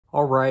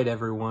All right,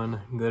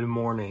 everyone. Good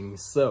morning.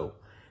 So,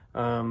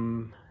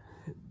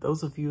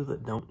 those of you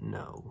that don't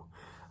know,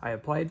 I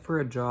applied for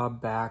a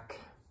job back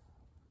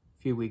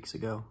a few weeks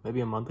ago, maybe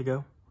a month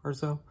ago or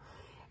so,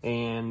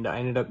 and I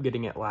ended up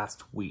getting it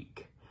last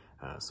week.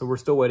 So we're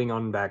still waiting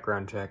on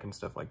background check and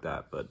stuff like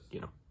that, but, you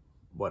know,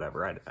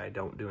 whatever. I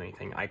don't do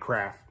anything. I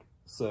craft.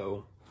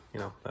 So, you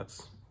know,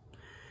 that's,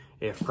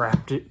 if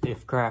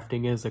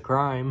crafting is a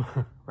crime,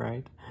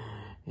 right?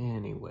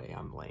 Anyway,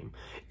 I'm lame.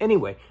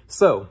 Anyway,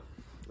 so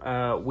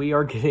we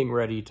are getting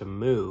ready to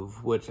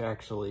move, which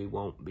actually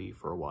won't be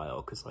for a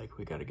while because, like,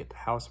 we got to get the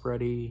house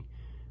ready.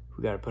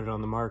 We got to put it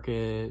on the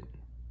market.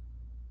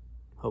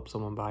 Hope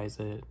someone buys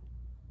it.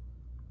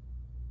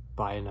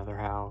 Buy another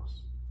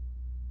house.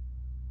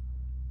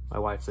 My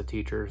wife's a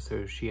teacher,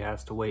 so she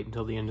has to wait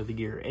until the end of the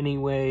year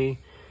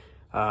anyway.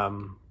 I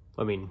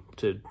mean,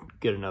 to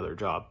get another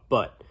job.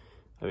 But,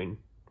 I mean,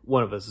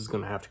 one of us is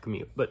going to have to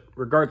commute. But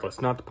regardless,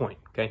 not the point,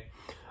 okay?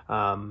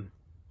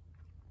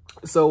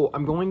 So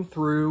I'm going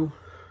through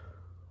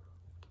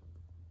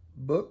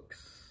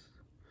books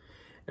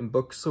and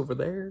books over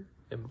there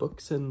and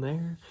books in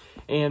there.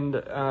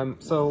 And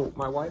so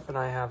my wife and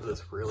I have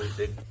this really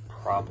big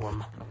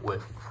problem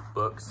with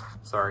books.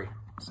 Sorry,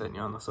 sitting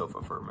on the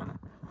sofa for a minute.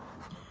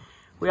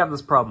 We have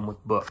this problem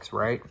with books,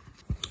 right?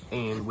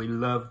 And we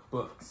love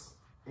books.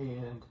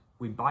 And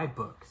we buy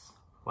books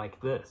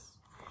like this.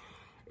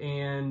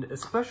 And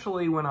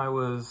especially when I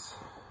was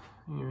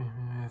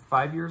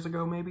 5 years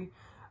ago, maybe,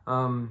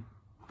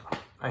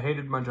 I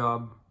hated my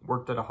job,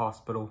 worked at a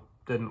hospital,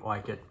 didn't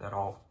like it at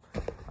all.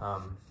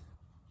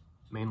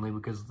 Mainly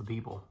because of the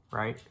people,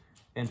 right?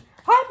 And,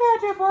 hi,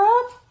 Patrick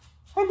Bob!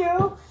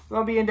 Hello! You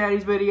wanna be in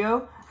Daddy's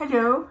video?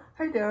 Hello!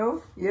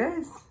 Hello!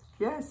 Yes!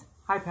 Yes!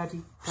 Hi,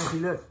 Patty! Patty,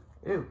 look!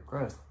 Ew,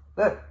 gross.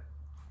 Look!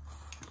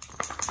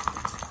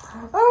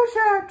 Oh,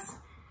 shucks!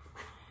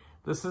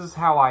 This is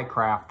how I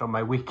craft on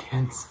my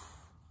weekends.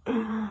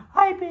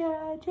 Hi,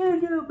 Pat!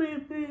 Hello,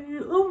 baby!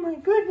 Oh, my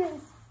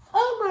goodness!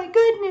 Oh, my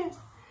goodness!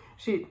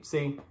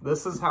 See,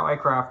 this is how I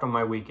craft on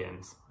my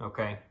weekends,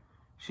 okay?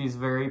 She's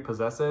very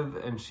possessive,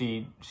 and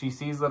she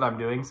sees that I'm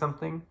doing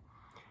something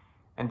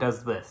and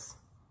does this.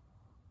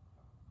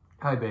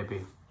 Hi,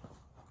 baby.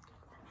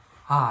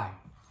 Hi.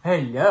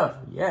 Hello.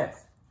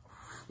 Yes.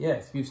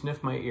 Yes, you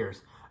sniffed my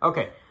ears.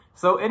 Okay,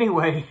 so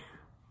anyway.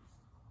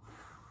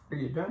 Are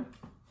you done?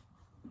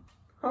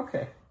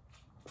 Okay.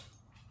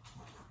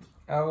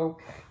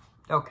 Okay.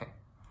 Okay.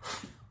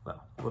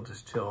 Well, we'll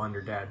just chill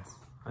under Dad's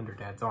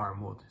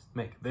arm. We'll just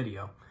make a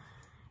video.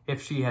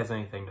 If she has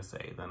anything to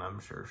say, then I'm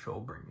sure she'll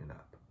bring it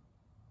up.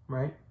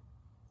 Right?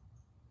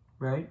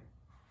 Right?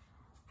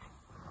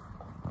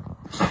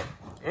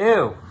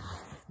 Ew.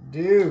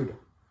 Dude.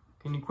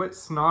 Can you quit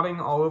snotting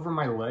all over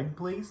my leg,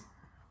 please?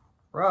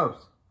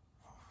 Gross.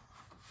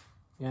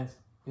 Yes.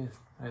 Yes.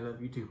 I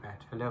love you too,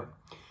 Patch. Hello.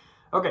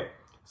 Okay.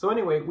 So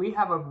anyway, we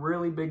have a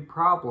really big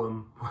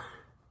problem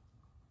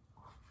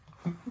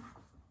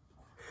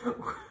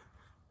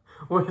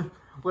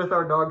with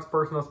our dog's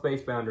personal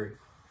space boundary.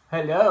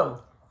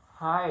 Hello.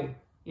 Hi.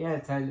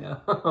 Yes,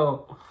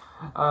 hello.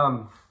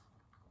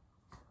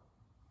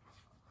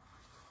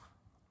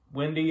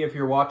 Wendy, if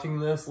you're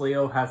watching this,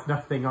 Leo has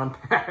nothing on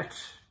Patch.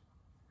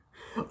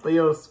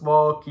 Leo's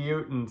small,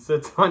 cute, and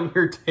sits on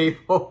your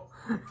table.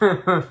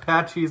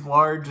 Patchy's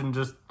large and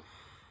just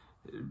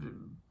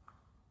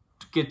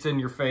gets in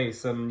your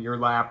face and your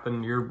lap,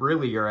 and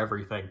you're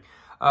everything.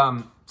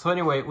 So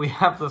anyway, we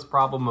have this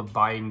problem of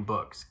buying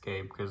books,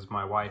 okay, because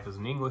my wife is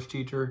an English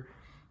teacher,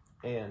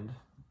 and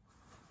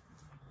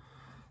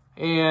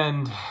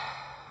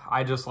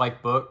I just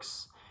like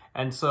books,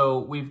 and so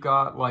we've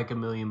got like 1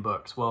 million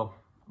books. Well,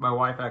 my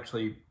wife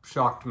actually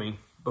shocked me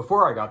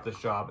before I got this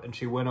job, and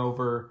she went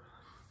over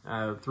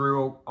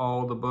through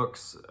all the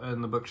books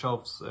in the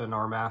bookshelves in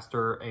our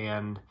master,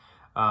 and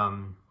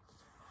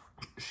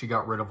she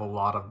got rid of a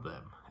lot of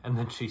them, and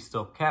then she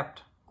still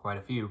kept quite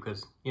a few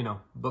because, you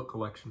know, book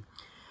collection.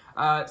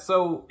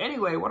 So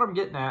anyway, what I'm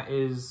getting at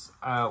is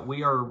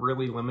we are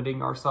really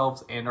limiting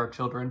ourselves and our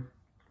children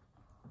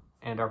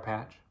and our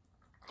Patch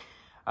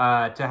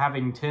to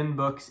having 10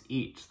 books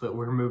each that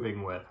we're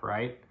moving with,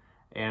 right?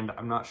 And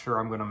I'm not sure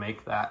I'm going to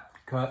make that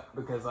cut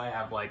because I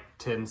have like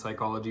 10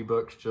 psychology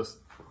books just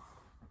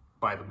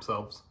by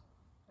themselves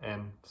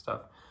and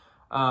stuff.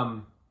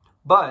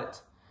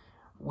 But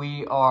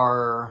we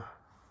are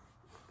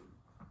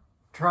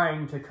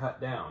trying to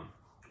cut down.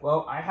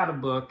 Well, I had a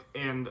book,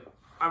 and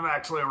I've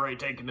actually already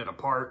taken it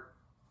apart.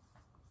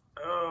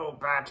 Oh,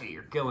 Patty,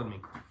 you're killing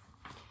me.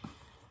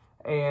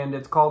 And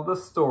it's called The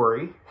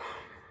Story.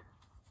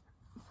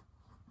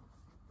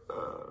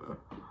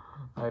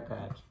 Hi,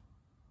 Patch.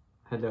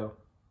 Hello.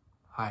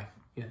 Hi.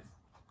 Yes.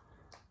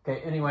 Okay,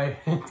 anyway,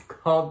 it's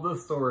called The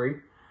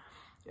Story.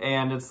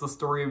 And it's the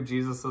story of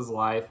Jesus's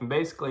life. And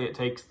basically, it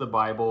takes the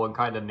Bible and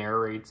kind of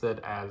narrates it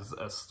as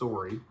a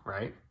story,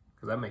 right?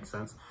 Because that makes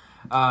sense.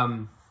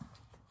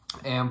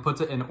 And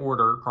puts it in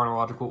order,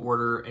 chronological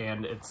order,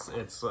 and it's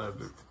a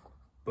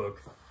book.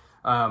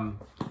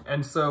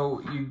 And so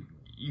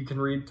you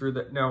can read through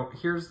that. Now,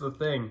 here's the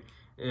thing,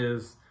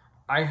 is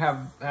I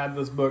have had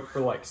this book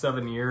for like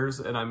 7 years,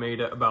 and I made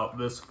it about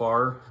this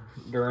far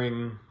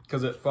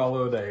because it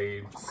followed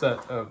a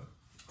set of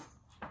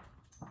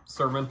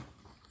sermon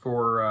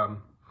for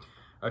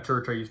a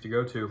church I used to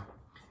go to.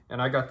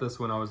 And I got this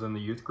when I was in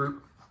the youth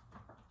group,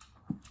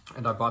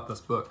 and I bought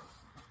this book,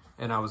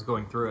 and I was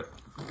going through it.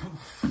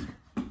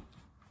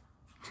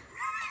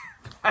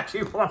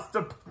 Patchy wants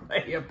to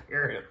play,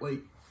 apparently.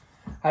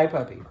 Hi,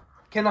 puppy.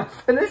 Can I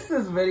finish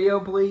this video,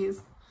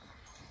 please?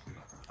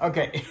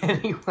 Okay,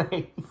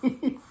 anyway.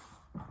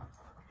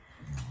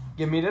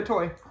 Give me the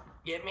toy.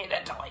 Give me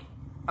the toy.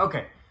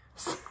 Okay,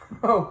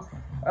 so,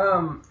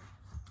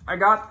 I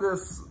got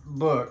this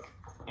book,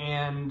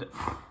 and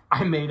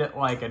I made it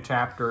like a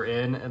chapter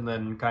in and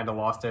then kind of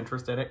lost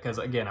interest in it because,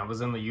 again, I was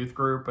in the youth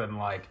group and,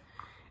 like,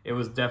 it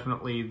was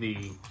definitely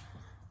the,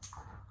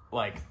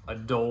 like,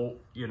 adult,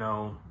 you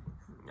know,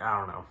 I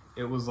don't know.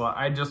 It was like,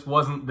 I just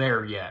wasn't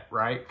there yet,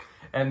 right?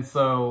 And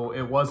so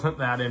it wasn't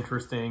that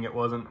interesting. It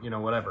wasn't, you know,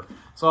 whatever.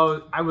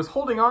 So I was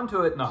holding on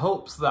to it in the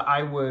hopes that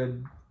I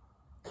would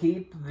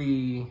keep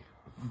the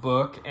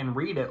book and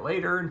read it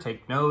later and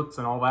take notes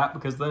and all that,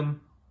 because then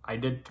I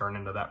did turn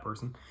into that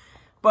person.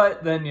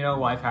 But then, you know,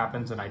 life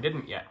happens and I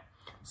didn't yet.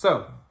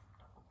 So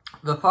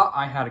the thought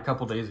I had a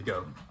couple days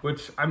ago,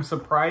 which I'm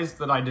surprised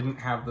that I didn't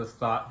have this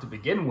thought to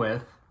begin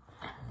with,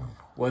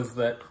 was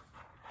that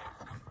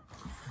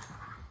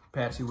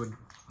Patsy would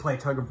play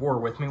tug of war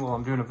with me while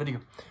I'm doing a video,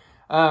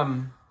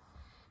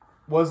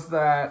 was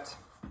that,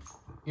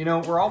 you know,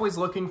 we're always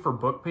looking for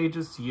book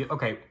pages to use.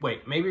 Okay,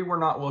 wait, maybe we're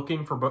not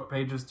looking for book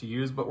pages to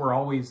use, but we're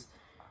always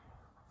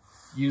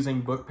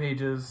using book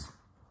pages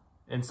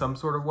in some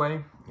sort of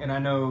way. And I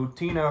know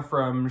Tina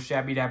from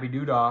Shabby Dabby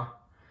Doodah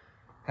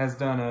has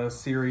done a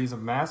series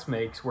of mass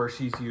makes where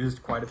she's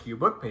used quite a few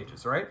book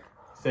pages, right?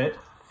 Sit.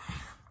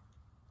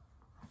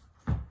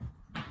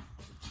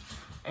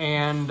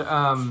 And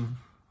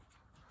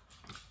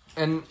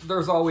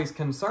there's always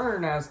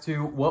concern as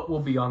to what will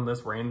be on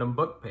this random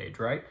book page,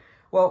 right?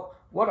 Well,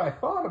 what I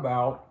thought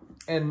about,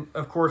 and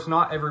of course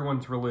not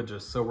everyone's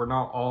religious, so we're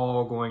not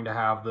all going to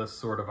have this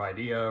sort of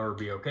idea or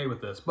be okay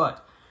with this,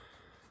 but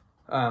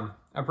I'm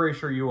pretty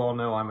sure you all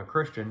know I'm a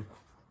Christian.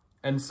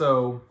 And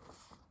so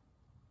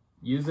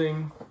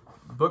using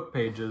book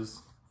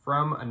pages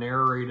from a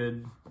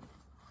narrated,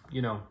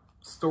 you know,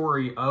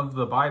 story of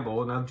the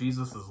Bible and of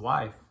Jesus's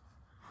life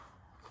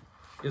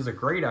is a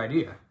great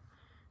idea.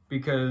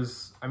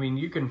 Because, I mean,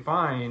 you can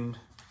find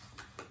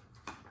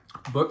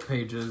book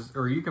pages,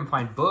 or you can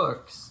find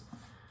books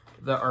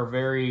that are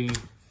very,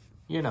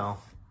 you know,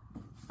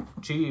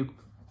 cheap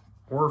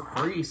or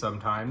free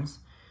sometimes,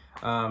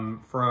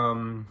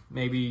 from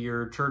maybe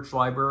your church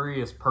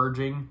library is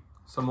purging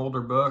some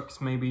older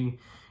books, maybe,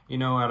 you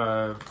know, at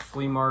a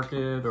flea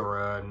market or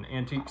an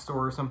antique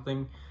store or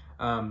something.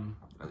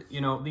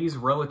 You know, these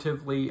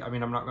relatively, I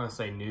mean, I'm not going to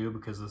say new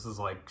because this is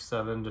like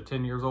 7 to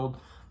 10 years old,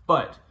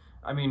 but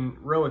I mean,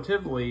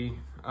 relatively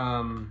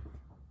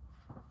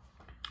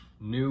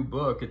new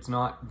book. It's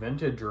not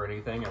vintage or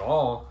anything at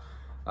all,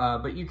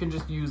 but you can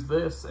just use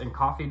this and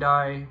coffee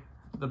dye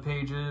the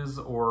pages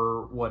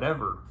or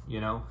whatever, you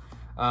know,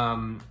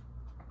 and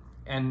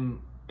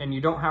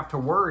you don't have to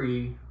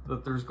worry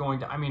that there's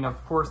going to, I mean,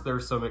 of course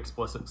there's some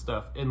explicit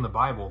stuff in the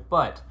Bible,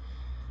 but,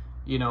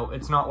 you know,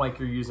 it's not like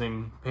you're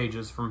using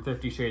pages from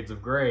 50 Shades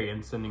of Grey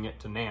and sending it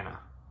to Nana,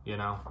 you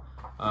know.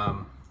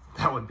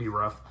 That would be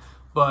rough,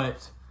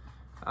 but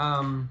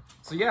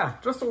so yeah,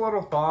 just a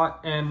little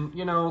thought. And,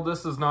 you know,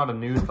 this is not a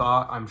new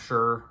thought, I'm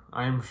sure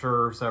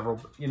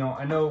several, you know,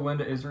 I know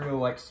Linda Israel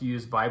likes to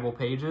use Bible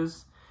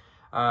pages,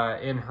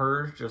 in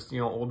hers, just, you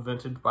know, old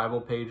vintage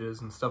Bible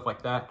pages and stuff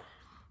like that.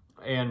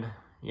 And,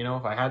 you know,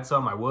 if I had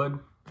some, I would,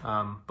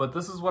 but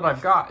this is what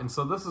I've got. And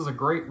so this is a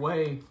great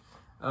way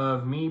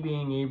of me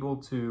being able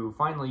to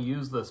finally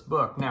use this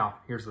book. Now,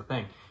 here's the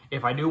thing.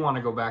 If I do want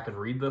to go back and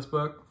read this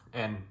book,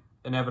 and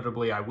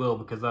inevitably I will,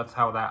 because that's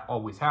how that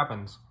always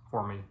happens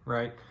for me,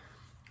 right?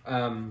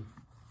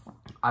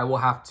 I will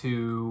have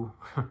to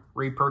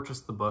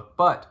repurchase the book,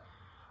 but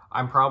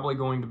I'm probably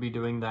going to be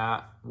doing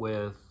that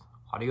with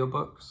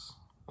audiobooks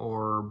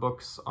or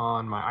books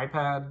on my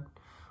iPad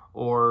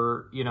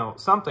or, you know,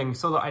 something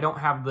so that I don't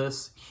have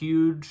this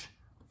huge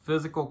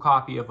physical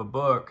copy of a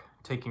book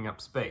taking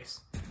up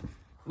space.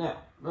 Now,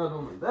 not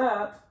only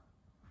that,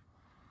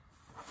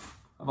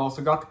 I've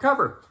also got the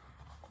cover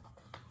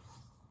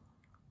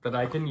that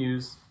I can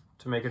use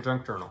to make a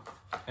junk journal.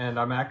 And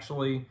I'm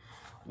actually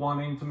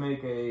wanting to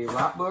make a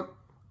lap book,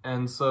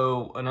 and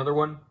so another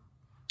one,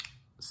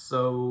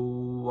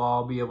 so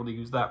I'll be able to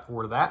use that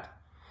for that.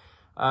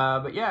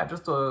 But yeah,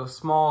 just a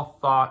small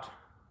thought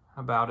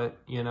about it,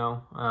 you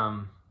know.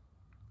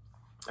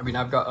 I mean,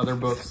 I've got other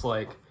books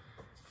like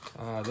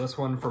this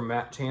one from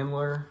Matt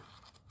Chandler,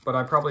 but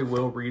I probably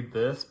will read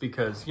this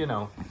because, you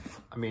know,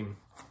 I mean,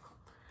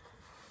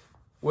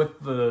 with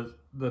the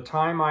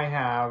time I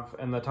have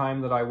and the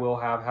time that I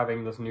will have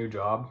having this new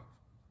job,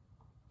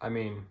 I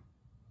mean,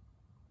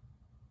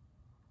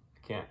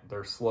 I can't,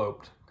 they're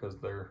sloped because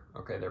they're,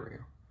 okay, there we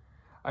go.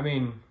 I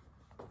mean,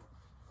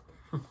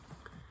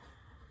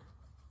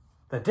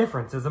 the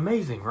difference is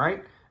amazing,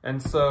 right?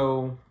 And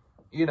so,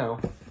 you know,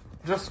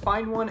 just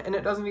find one, and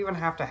it doesn't even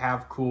have to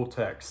have cool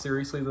text.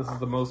 Seriously, this is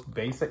the most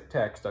basic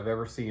text I've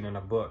ever seen in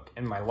a book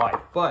in my life.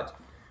 But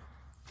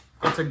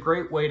it's a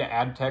great way to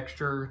add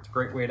texture. It's a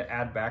great way to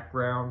add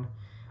background.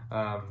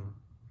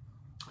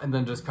 And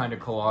then just kind of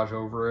collage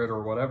over it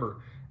or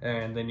whatever.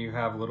 And then you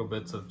have little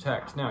bits of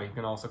text. Now, you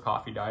can also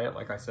coffee dye it,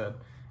 like I said.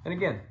 And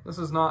again, this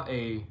is not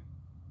a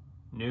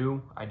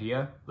new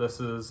idea. This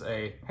is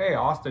a, hey,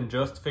 Austin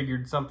just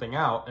figured something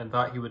out and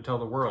thought he would tell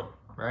the world,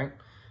 right?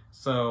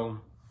 So,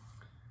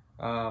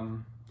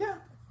 yeah.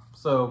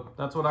 So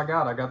that's what I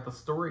got. I got the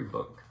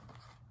storybook.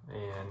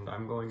 And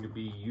I'm going to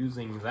be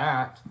using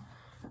that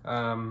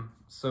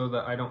so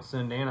that I don't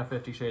send Anna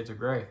 50 Shades of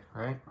Grey,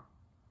 right?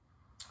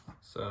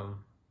 So,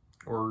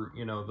 or,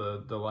 you know,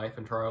 the life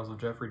and trials of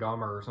Jeffrey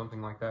Dahmer or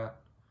something like that.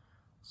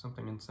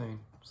 Something insane.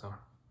 So,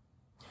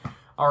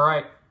 all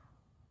right.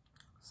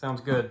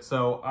 Sounds good.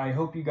 So I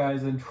hope you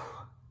guys enjoy.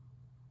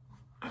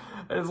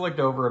 I just looked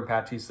over and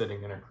Patchy's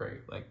sitting in a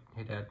crate. Like,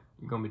 hey, Dad,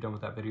 you gonna be done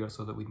with that video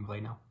so that we can play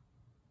now?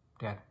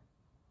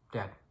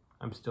 Dad,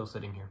 I'm still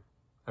sitting here.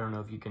 I don't know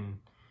if you can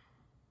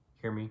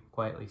hear me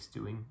quietly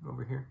stewing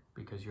over here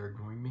because you're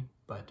ignoring me,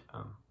 but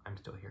I'm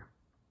still here.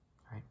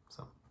 All right,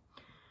 so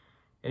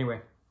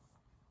anyway,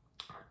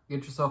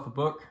 get yourself a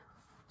book,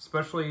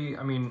 especially,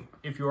 I mean,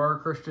 if you are a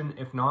Christian.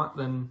 If not,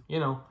 then, you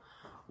know,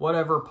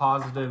 whatever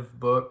positive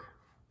book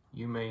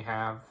you may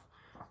have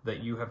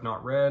that you have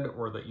not read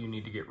or that you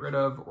need to get rid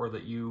of or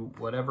that you,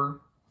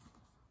 whatever,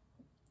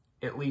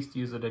 at least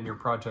use it in your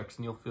projects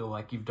and you'll feel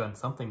like you've done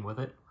something with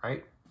it,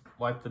 right?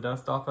 Wipe the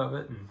dust off of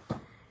it and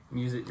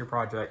use it in your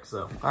project.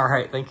 So, all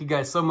right, thank you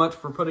guys so much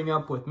for putting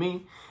up with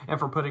me and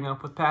for putting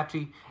up with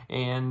Patchy,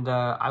 and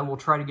I will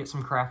try to get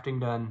some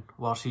crafting done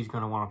while she's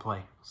going to want to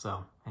play.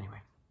 So,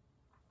 anyway.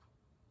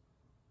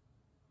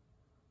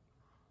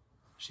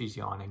 She's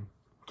yawning.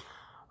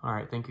 All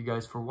right, thank you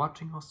guys for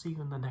watching. I'll see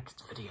you in the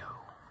next video.